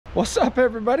What's up,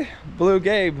 everybody?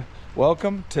 BlueGabe.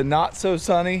 Welcome to not so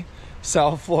sunny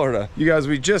South Florida. You guys,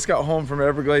 we just got home from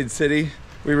Everglades City.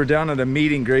 We were down at a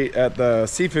meet and greet at the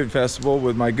Seafood Festival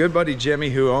with my good buddy Jimmy,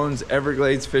 who owns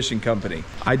Everglades Fishing Company.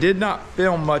 I did not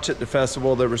film much at the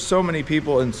festival. There were so many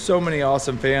people and so many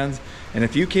awesome fans. And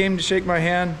if you came to shake my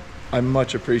hand, I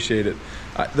much appreciate it.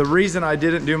 The reason I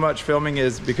didn't do much filming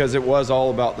is because it was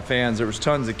all about the fans. There was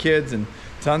tons of kids and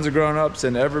tons of grown-ups,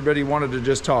 and everybody wanted to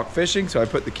just talk fishing, so I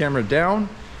put the camera down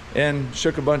and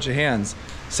shook a bunch of hands.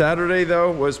 Saturday,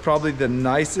 though, was probably the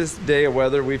nicest day of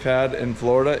weather we've had in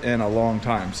Florida in a long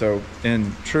time. So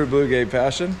in true BlueGabe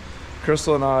fashion,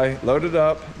 Crystal and I loaded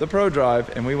up the Pro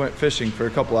Drive and we went fishing for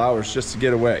a couple hours just to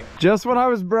get away. Just when I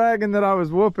was bragging that I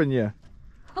was whooping you.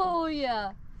 Oh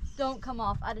yeah. Don't come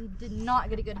off. I did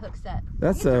not get a good hook set.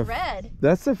 That's a red.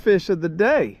 That's the fish of the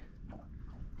day.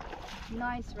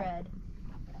 Nice red.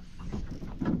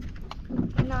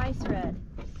 Nice red.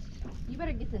 You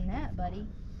better get the net, buddy.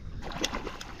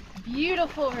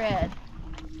 Beautiful red.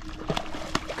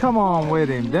 Come on with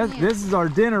him. This is our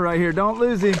dinner right here. Don't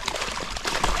lose him.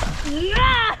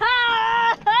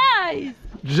 Nice.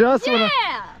 Just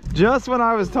when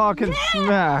I was talking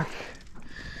smack.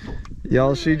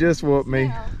 Y'all, she just whooped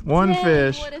me. One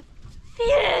fish. What a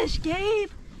fish, Gabe.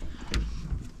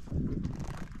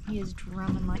 He is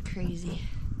drumming like crazy.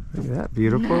 Look at that,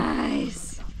 beautiful.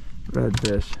 Nice.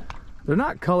 Redfish. They're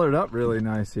not colored up really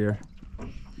nice here.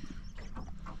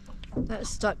 That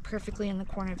stuck perfectly in the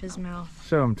corner of his mouth.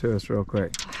 Show them to us real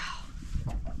quick.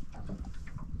 Wow.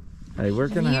 Hey, we're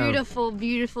gonna have beautiful,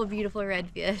 beautiful, beautiful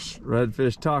redfish.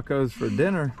 Redfish tacos for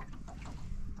dinner.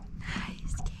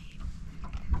 Nice, Gabe.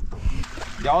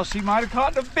 Y'all, she might have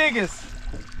caught the biggest,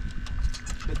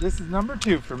 but this is number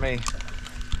 2 for me.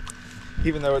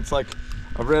 Even though it's like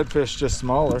a redfish, just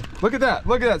smaller. Look at that,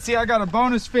 look at that. See, I got a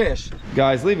bonus fish.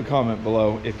 Guys, leave a comment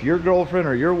below if your girlfriend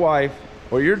or your wife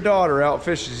or your daughter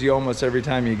outfishes you almost every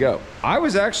time you go. I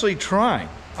was actually trying.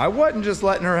 I wasn't just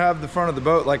letting her have the front of the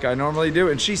boat like I normally do,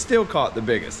 and she still caught the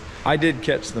biggest. I did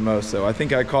catch the most though. I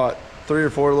think I caught 3 or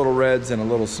 4 little reds and a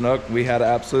little snook. We had an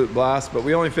absolute blast, but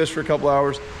we only fished for a couple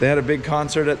hours. They had a big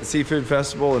concert at the Seafood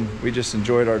Festival and we just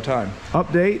enjoyed our time.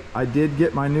 Update, I did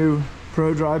get my new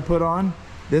Pro Drive put on.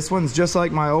 This one's just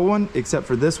like my old one, except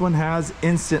for this one has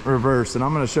instant reverse, and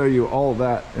I'm gonna show you all of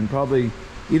that in probably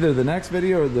either the next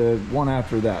video or the one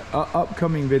after that.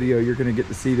 Upcoming video, you're gonna get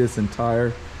to see this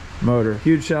entire motor.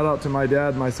 Huge shout out to my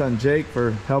dad, my son Jake,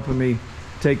 for helping me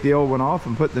take the old one off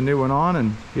and put the new one on,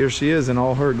 and here she is in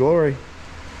all her glory.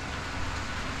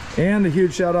 And a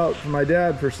huge shout out to my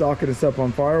dad for stocking us up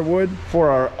on firewood for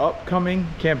our upcoming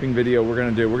camping video we're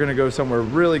gonna do. We're gonna go somewhere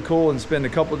really cool and spend a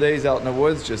couple days out in the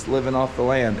woods just living off the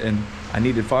land, and I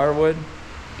needed firewood.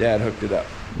 Dad hooked it up.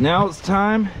 Now it's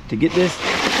time to get this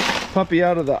puppy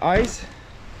out of the ice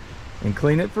and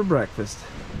clean it for breakfast.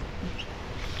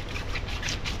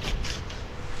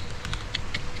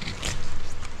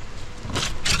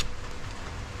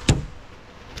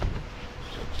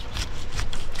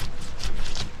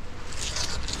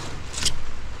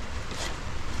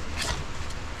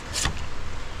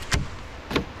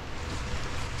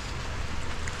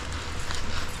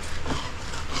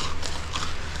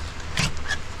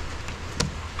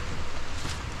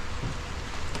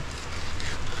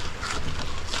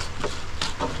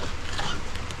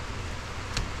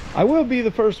 I will be the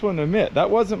first one to admit,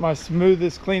 that wasn't my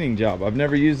smoothest cleaning job. I've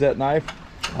never used that knife.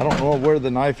 I don't know where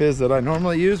the knife is that I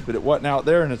normally use, but it wasn't out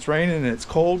there and it's raining and it's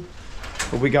cold,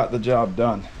 but we got the job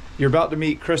done. You're about to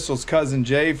meet Crystal's cousin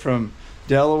Jay from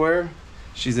Delaware.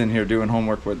 She's in here doing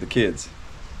homework with the kids.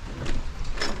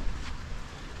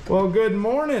 Well, good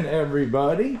morning,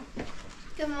 everybody.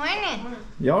 Good morning.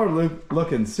 Y'all are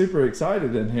looking super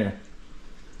excited in here.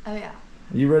 Oh yeah.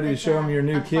 You ready to show them your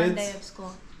new a kids? Fun day of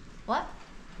school. What?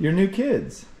 Your new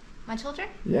kids. My children?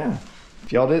 Yeah.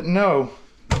 If y'all didn't know,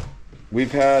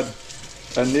 we've had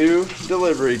a new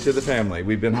delivery to the family.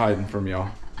 We've been hiding from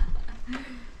y'all.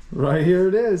 Right here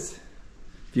it is.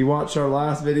 If you watched our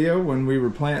last video when we were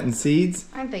planting seeds,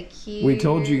 Aren't they cute? we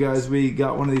told you guys we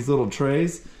got one of these little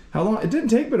trays. How long? It didn't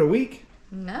take but a week.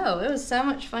 No, it was so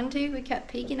much fun too. We kept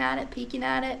peeking at it, peeking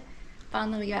at it.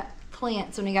 Finally we got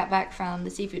plants when we got back from the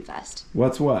Seafood Fest.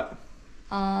 What's what?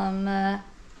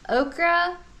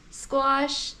 Okra,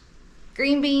 squash,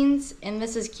 green beans, and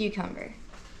Mrs. Cucumber.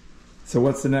 So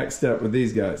what's the next step with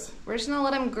these guys? We're just gonna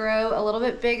let them grow a little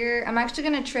bit bigger. I'm actually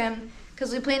gonna trim,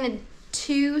 because we planted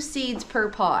 2 seeds per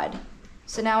pod.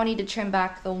 So now I need to trim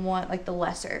back the one, like the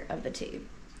lesser of the 2.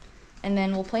 And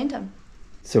then we'll plant them.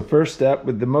 So first step,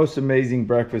 with the most amazing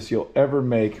breakfast you'll ever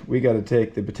make, we got to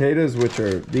take the potatoes, which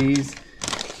are these,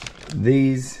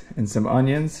 these and some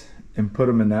onions and put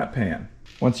them in that pan.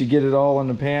 Once you get it all in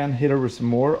the pan, hit over some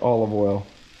more olive oil.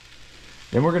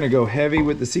 Then we're gonna go heavy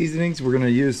with the seasonings. We're gonna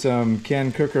use some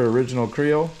Ken Cooker Original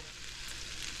Creole.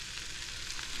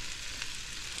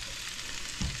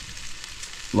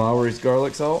 Lowry's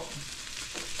garlic salt.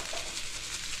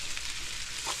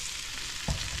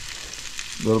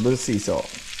 A little bit of sea salt.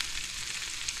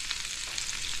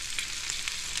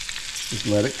 Just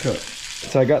let it cook.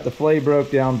 So I got the fillet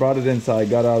broke down, brought it inside,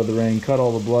 got out of the rain, cut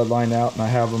all the bloodline out, and I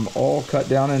have them all cut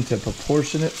down into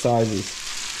proportionate sizes.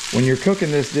 When you're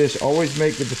cooking this dish, always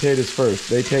make the potatoes first.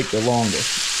 They take the longest.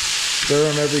 Stir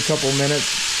them every couple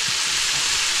minutes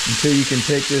until you can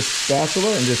take this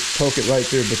spatula and just poke it right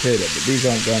through a potato, but these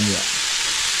aren't done yet.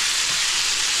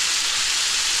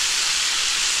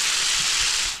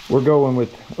 We're going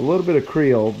with a little bit of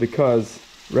Creole because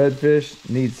redfish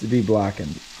needs to be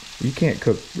blackened. You can't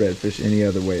cook redfish any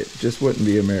other way. It just wouldn't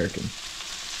be American.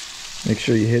 Make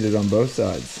sure you hit it on both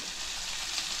sides.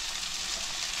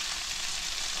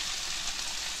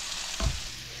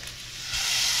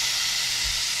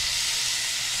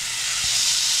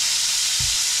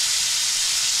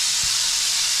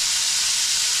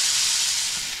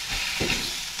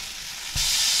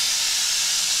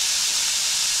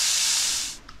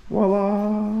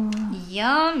 Voila!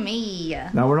 Yummy!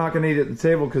 Now we're not gonna eat at the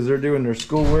table because they're doing their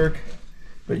schoolwork,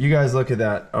 but you guys look at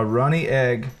that. A runny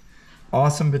egg,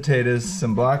 awesome potatoes,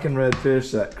 some black and red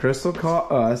fish that Crystal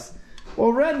caught us.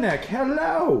 Well, Redneck,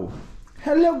 hello!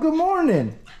 Hello, good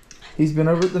morning! He's been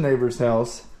over at the neighbor's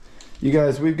house. You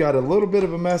guys, we've got a little bit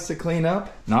of a mess to clean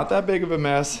up. Not that big of a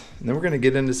mess. And then we're gonna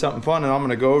get into something fun, and I'm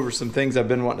gonna go over some things I've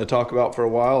been wanting to talk about for a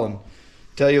while and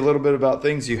tell you a little bit about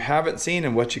things you haven't seen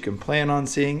and what you can plan on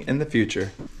seeing in the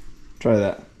future. Try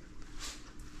that.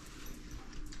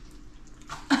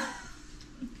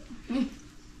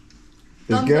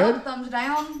 Is Thumbs good? up, thumbs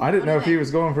down. I didn't know if he was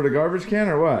going for the garbage can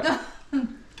or what.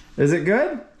 Is it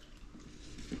good?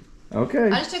 Okay.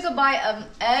 I just took a bite of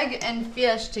egg and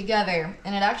fish together,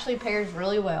 and it actually pairs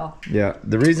really well. Yeah,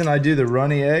 the reason I do the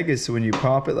runny egg is so when you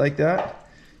pop it like that,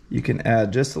 you can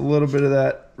add just a little bit of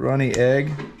that runny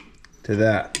egg to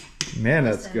that. Man,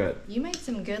 that's good. You made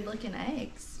some good looking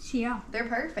eggs. Yeah. They're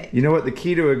perfect. You know what the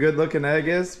key to a good looking egg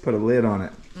is? Put a lid on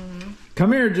it.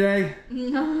 Come here, Jay.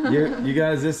 You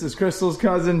guys, this is Crystal's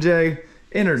cousin, Jay.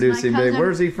 Introduce him, babe.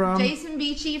 Where's he from? Jason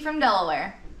Beachy from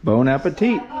Delaware. Bon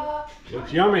appetit.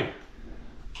 Looks yummy.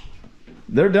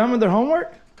 They're done with their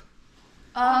homework?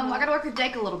 I gotta work with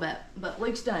Jake a little bit, but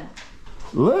Luke's done.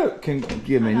 Luke can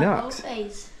give me nuts.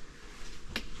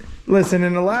 Listen,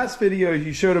 in the last video,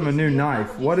 you showed him a new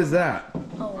knife. What is that?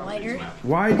 A lighter,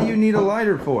 Why do you need a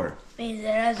lighter for? because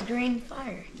it has green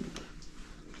fire.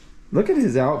 Look at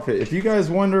his outfit. If you guys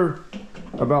wonder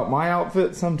about my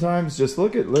outfit sometimes, just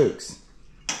look at Luke's.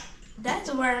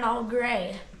 That's wearing all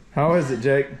gray. How is it,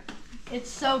 Jake? It's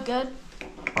so good.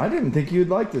 I didn't think you'd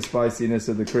like the spiciness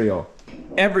of the Creole.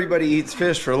 Everybody eats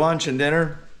fish for lunch and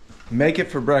dinner. Make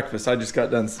it for breakfast. I just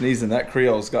got done sneezing. That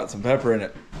Creole's got some pepper in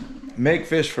it. Make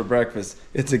fish for breakfast.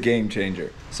 It's a game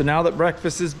changer. So now that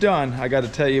breakfast is done, I got to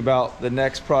tell you about the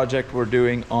next project we're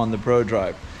doing on the Pro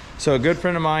Drive. So a good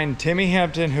friend of mine, Timmy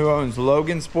Hampton, who owns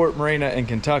Logan Sport Marina in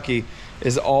Kentucky,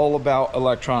 is all about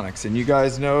electronics. And you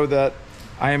guys know that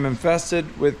I am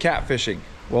infested with catfishing.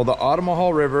 Well, the Ottawa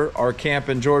River, our camp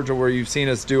in Georgia where you've seen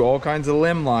us do all kinds of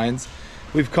limb lines,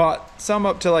 we've caught some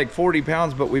up to like 40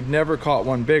 pounds, but we've never caught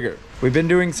one bigger. We've been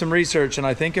doing some research, and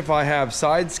I think if I have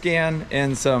side scan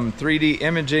and some 3D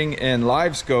imaging and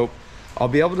live scope, I'll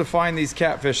be able to find these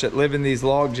catfish that live in these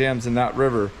log jams in that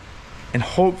river and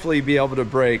hopefully be able to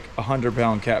break a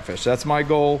 100-pound catfish. That's my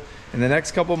goal. In the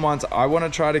next couple months, I want to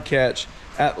try to catch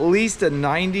at least a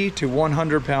 90 to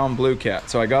 100-pound blue cat.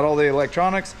 So I got all the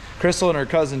electronics. Crystal and her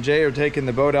cousin Jay are taking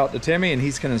the boat out to Timmy, and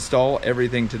he's going to install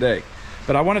everything today.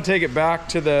 But I want to take it back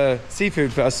to the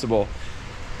seafood festival.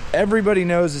 Everybody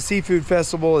knows the seafood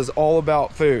festival is all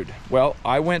about food. Well,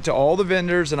 I went to all the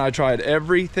vendors and I tried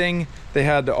everything they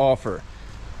had to offer.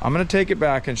 I'm gonna take it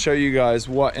back and show you guys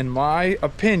what, in my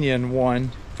opinion,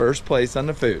 won first place on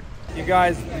the food. You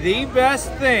guys, the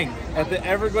best thing at the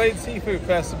Everglades Seafood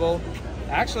Festival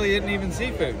actually isn't even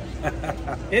seafood.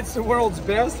 It's the world's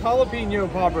best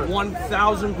jalapeno popper.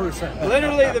 1000%.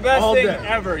 Literally the best All thing day.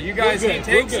 ever. You guys, he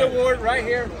takes the award right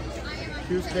here.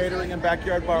 Hughes Catering and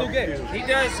Backyard Barbecue. BlueGabe. He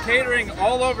does catering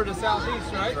all over the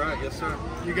Southeast, right? That's right, yes sir.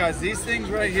 You guys, these things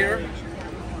right here.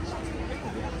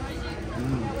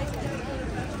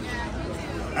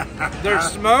 They're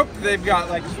smoked. They've got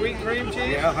like sweet cream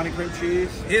cheese. Yeah, honey cream cheese.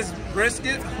 His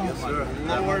brisket. Yes sir.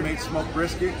 That Lord. homemade smoked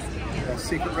brisket. That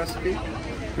secret recipe.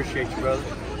 Appreciate you, brother.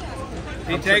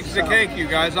 He takes the cake, you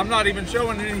guys. I'm not even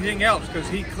showing anything else because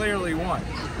he clearly won.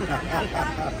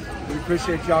 We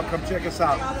appreciate y'all. Come check us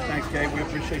out. Thanks, Gabe. We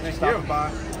appreciate you stopping by.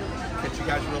 Catch you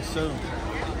guys real soon.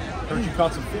 Heard you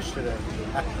caught some fish today.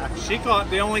 She caught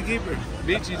the only keeper.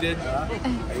 Beachy did.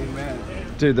 Amen.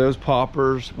 Dude, those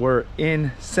poppers were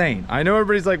insane. I know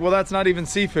everybody's like, well, that's not even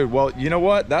seafood. Well, you know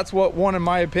what? That's what won, in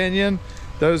my opinion.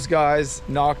 Those guys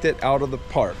knocked it out of the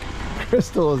park.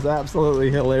 Crystal is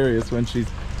absolutely hilarious when she's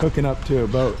hooking up to a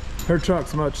boat. Her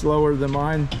truck's much lower than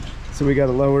mine, so we got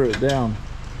to lower it down.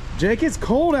 Jake, it's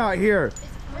cold out here.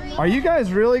 Are you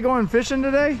guys really going fishing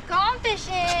today? Gone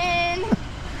fishing.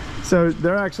 So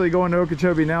they're actually going to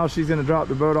Okeechobee now. She's gonna drop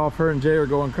the boat off. Her and Jay are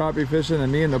going crappie fishing,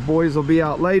 and me and the boys will be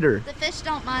out later. The fish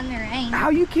don't mind the rain. How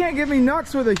you can't get me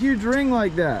nucks with a huge ring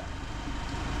like that?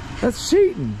 That's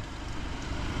cheating.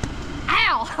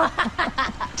 Ow!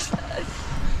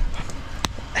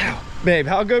 Ow. Babe,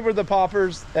 how good were the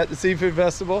poppers at the seafood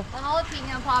festival? The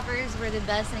jalapeno poppers were the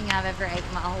best thing I've ever ate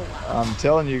in my whole life. I'm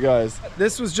telling you guys,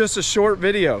 this was just a short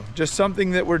video, just something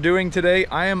that we're doing today.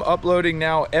 I am uploading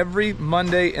now every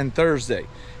Monday and Thursday.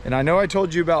 And I know I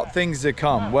told you about things to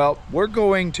come. Well, we're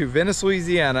going to Venice,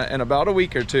 Louisiana in about a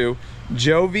week or two.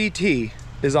 Joe VT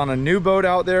is on a new boat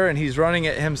out there and he's running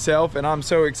it himself, and I'm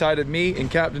so excited. Me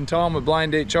and Captain Tom with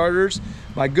Blind Date Charters,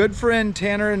 my good friend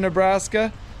Tanner in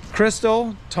Nebraska,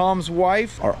 Crystal, Tom's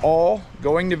wife, are all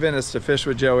going to Venice to fish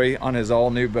with Joey on his all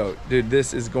new boat. Dude,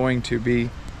 this is going to be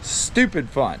stupid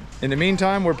fun. In the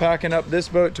meantime, we're packing up this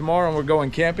boat tomorrow and we're going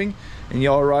camping, and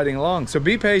y'all are riding along. So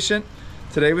be patient.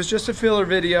 Today was just a filler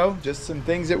video, just some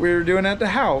things that we were doing at the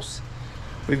house.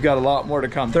 We've got a lot more to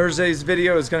come. Thursday's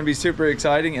video is going to be super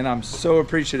exciting, and I'm so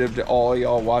appreciative to all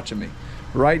y'all watching me.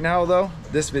 Right now though,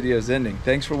 this video is ending.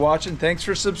 Thanks for watching, thanks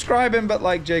for subscribing, but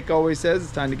like Jake always says,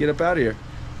 it's time to get up out of here.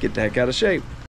 Get the heck out of shape.